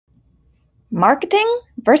Marketing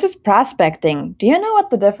versus prospecting. Do you know what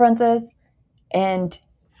the difference is? And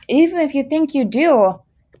even if you think you do,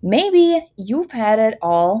 maybe you've had it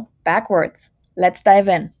all backwards. Let's dive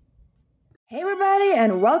in. Hey, everybody,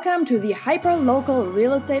 and welcome to the Hyperlocal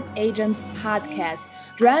Real Estate Agents Podcast.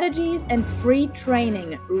 Strategies and free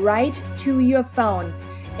training right to your phone.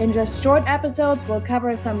 In just short episodes, we'll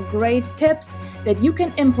cover some great tips that you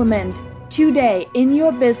can implement today in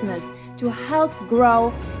your business to help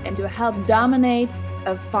grow and to help dominate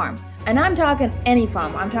a farm. And I'm talking any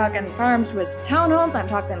farm. I'm talking farms with townhomes, I'm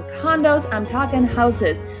talking condos, I'm talking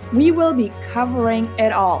houses. We will be covering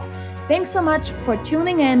it all. Thanks so much for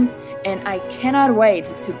tuning in, and I cannot wait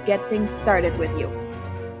to get things started with you.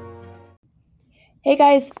 Hey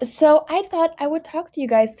guys, so I thought I would talk to you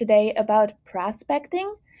guys today about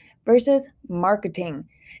prospecting versus marketing.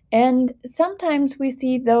 And sometimes we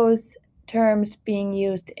see those terms being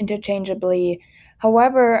used interchangeably.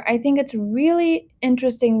 However, I think it's really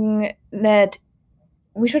interesting that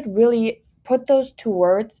we should really put those two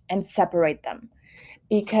words and separate them.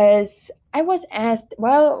 Because I was asked,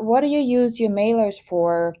 well, what do you use your mailers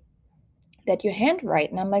for that you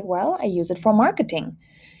handwrite? And I'm like, well, I use it for marketing.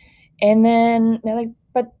 And then they're like,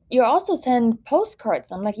 but you also send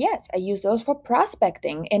postcards. I'm like, yes, I use those for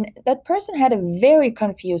prospecting. And that person had a very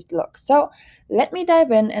confused look. So let me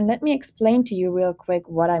dive in and let me explain to you real quick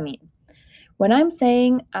what I mean. When I'm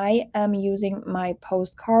saying I am using my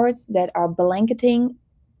postcards that are blanketing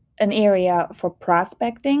an area for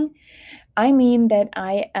prospecting, I mean that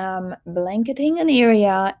I am blanketing an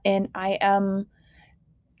area and I am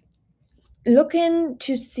looking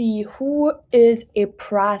to see who is a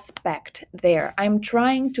prospect there. I'm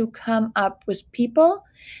trying to come up with people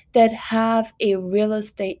that have a real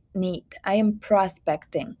estate need. I am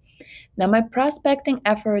prospecting. Now, my prospecting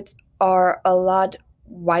efforts are a lot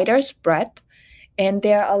wider spread and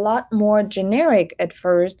they're a lot more generic at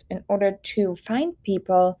first in order to find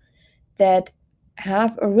people that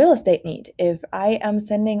have a real estate need. If I am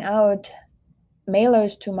sending out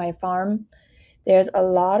mailers to my farm, there's a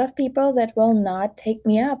lot of people that will not take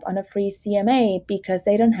me up on a free CMA because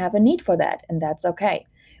they don't have a need for that. And that's okay.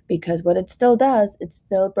 Because what it still does, it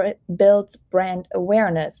still builds brand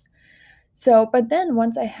awareness. So, but then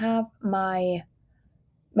once I have my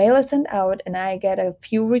mailer sent out and I get a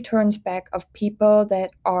few returns back of people that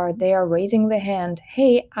are there raising their hand,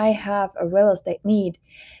 hey, I have a real estate need,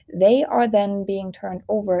 they are then being turned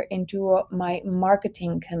over into my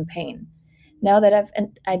marketing campaign. Now that I've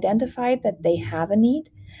identified that they have a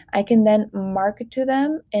need, I can then market to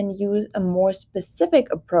them and use a more specific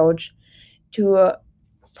approach to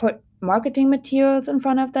put marketing materials in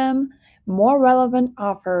front of them, more relevant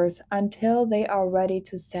offers until they are ready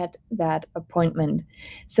to set that appointment.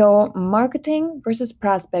 So, marketing versus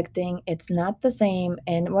prospecting, it's not the same.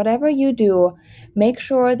 And whatever you do, make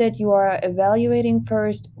sure that you are evaluating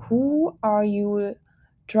first who are you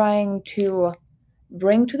trying to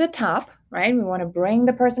bring to the top, right? We want to bring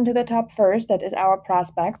the person to the top first. That is our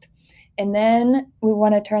prospect. And then we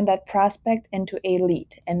want to turn that prospect into a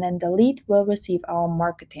lead. And then the lead will receive our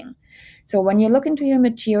marketing. So when you look into your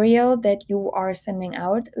material that you are sending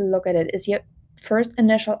out, look at it. Is your first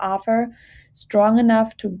initial offer strong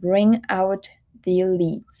enough to bring out the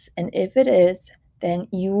leads? And if it is, then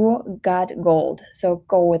you got gold. So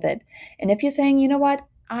go with it. And if you're saying, you know what,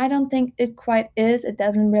 I don't think it quite is, it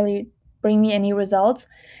doesn't really bring me any results,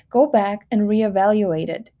 go back and reevaluate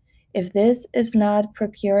it. If this is not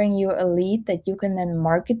procuring you a lead that you can then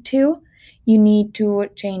market to, you need to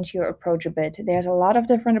change your approach a bit. There's a lot of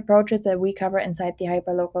different approaches that we cover inside the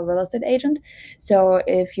Hyperlocal Real Estate Agent. So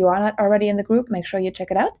if you are not already in the group, make sure you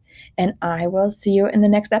check it out. And I will see you in the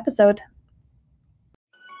next episode.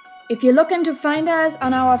 If you're looking to find us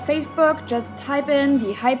on our Facebook, just type in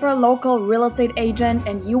the Hyperlocal Real Estate Agent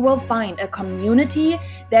and you will find a community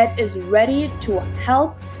that is ready to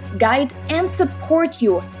help, guide, and support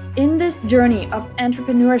you in this journey of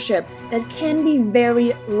entrepreneurship that can be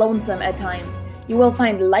very lonesome at times. You will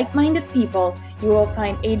find like-minded people. You will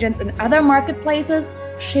find agents in other marketplaces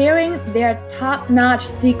sharing their top-notch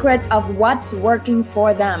secrets of what's working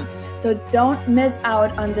for them. So don't miss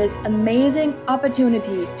out on this amazing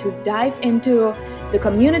opportunity to dive into the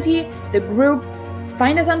community, the group.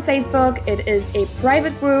 Find us on Facebook. It is a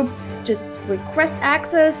private group. Just request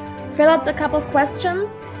access, fill out the couple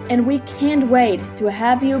questions, and we can't wait to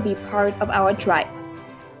have you be part of our tribe.